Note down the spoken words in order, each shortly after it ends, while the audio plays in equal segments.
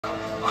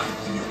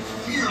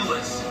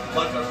useless,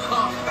 like a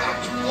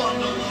compact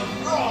bundle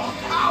of raw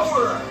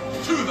power.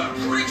 To the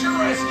creature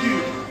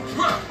rescue!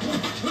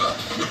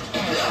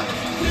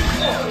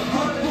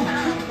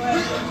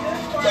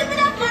 Keep it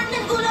up, Martin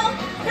and Gulo!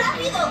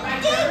 Rápido!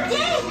 Dig,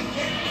 dig!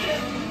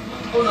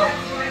 Oh no,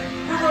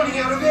 we're running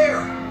out of air.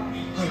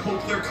 I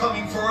hope they're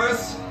coming for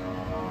us.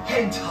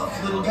 Hang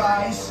tough, little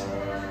guys.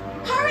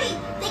 Hurry!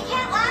 They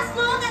can't last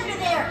long under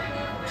there!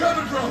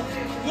 Cover drone!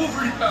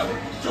 Wolverine power!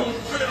 Don't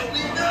fail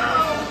me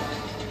now!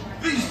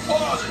 These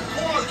paws and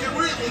claws can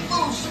really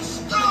boost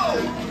snow!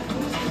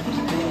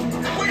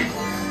 Wait!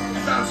 I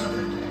found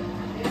something!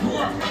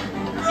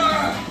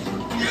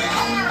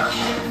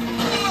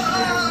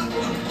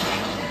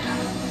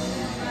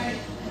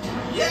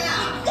 Yeah!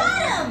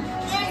 Got 'em!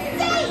 They're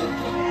safe!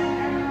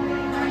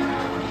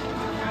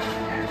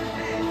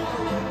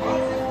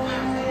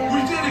 We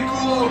did it,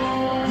 Gulo!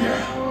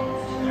 Yeah.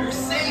 They're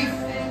safe.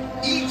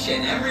 Each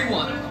and every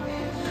one of them.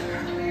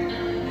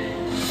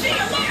 See you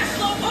later,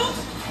 slowpokes!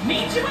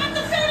 Meet you at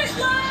the finish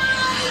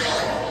line!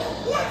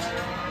 What?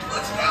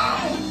 Let's go!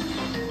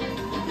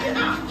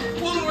 Yeah!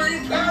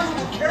 Wolverine power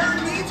will carry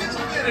me to the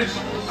finish!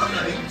 I'm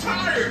not even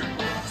tired!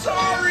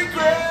 Sorry,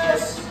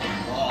 Chris!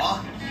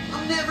 Aw,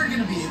 I'm never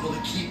gonna be able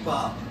to keep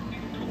up.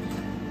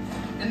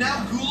 And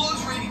now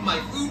Gulo's raiding my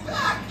food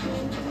pack.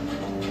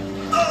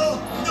 Oh,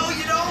 no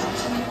you don't!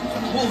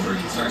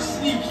 Wolverines are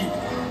sneaky.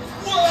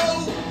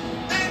 Whoa!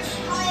 And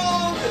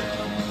strong!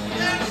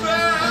 And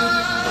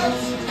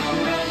fast!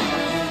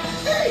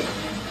 Hey!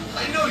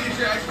 I know you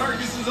drag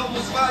carcasses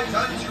almost 5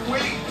 times your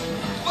weight,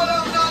 but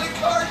I'm not a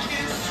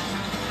carcass!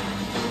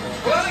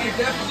 Well, you're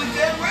definitely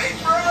dead weight,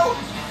 bro!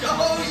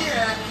 Oh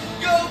yeah!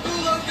 Go,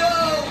 Gulo, go!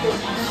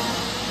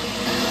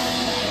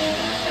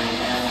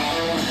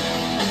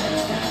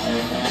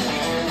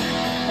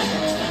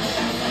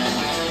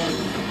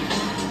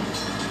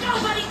 Go,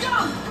 buddy, go!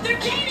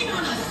 They're gaining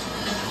on us!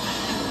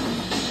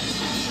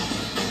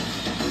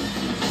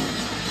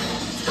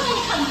 It's going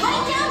to come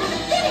right down to the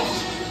finish!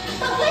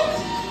 But wait!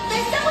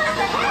 There's someone up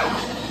ahead!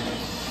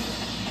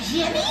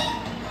 Jimmy?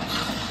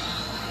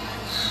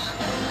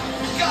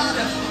 Got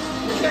him!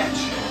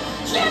 Catch!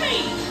 Jimmy!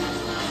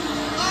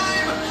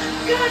 I'm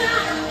Gonna!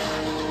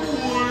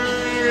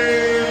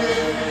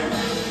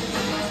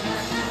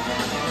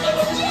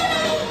 It's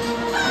Jimmy!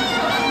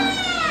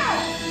 Fire!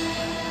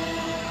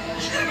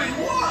 Jimmy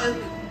won!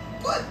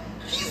 But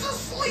he's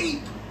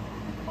asleep!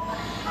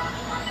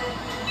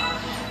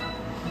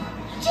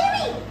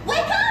 Jimmy,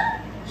 wake up!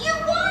 You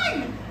won!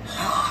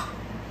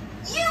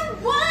 You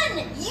won!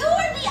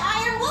 You're the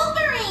Iron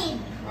Wolverine!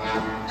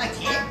 I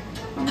can't.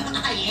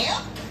 I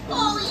am?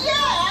 Oh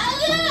yeah, I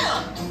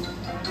am!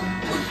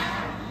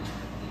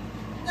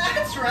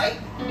 That's right.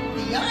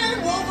 The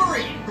Iron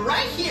Wolverine.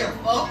 Right here,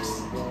 folks.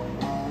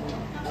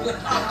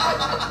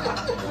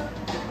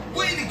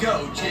 Way to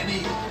go,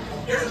 Jimmy.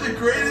 You're the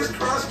greatest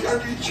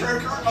cross-country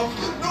trekker of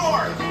the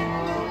North!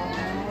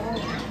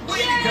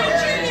 Way to go,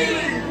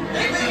 Jimmy.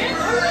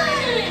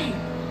 Hooray!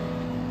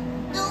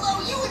 Hello,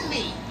 you and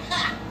me.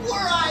 Ha,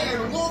 we're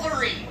Iron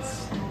Wolverines.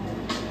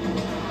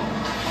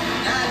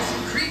 That's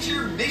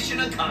creature mission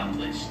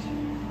accomplished.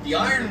 The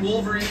Iron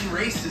Wolverine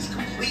race is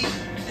complete,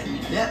 and we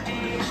met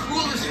one of the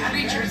coolest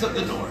creatures of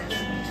the North.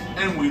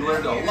 And we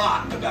learned a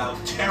lot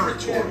about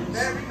territories.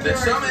 That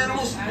some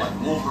animals, like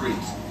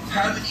wolverines,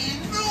 have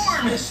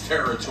enormous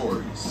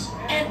territories.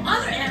 And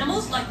other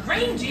animals like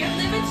reindeer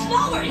live in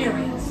smaller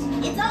areas.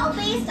 It's all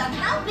based on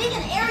how big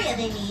an area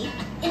they need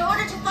in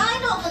order to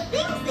find all the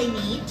things they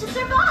need to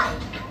survive.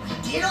 We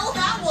did all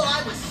that while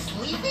I was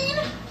sleeping?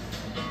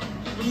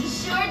 We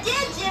sure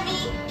did,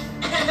 Jimmy!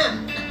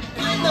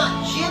 I'm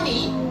not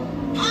Jimmy.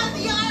 I'm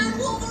the Iron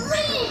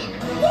Wolverine.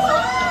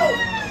 Woo!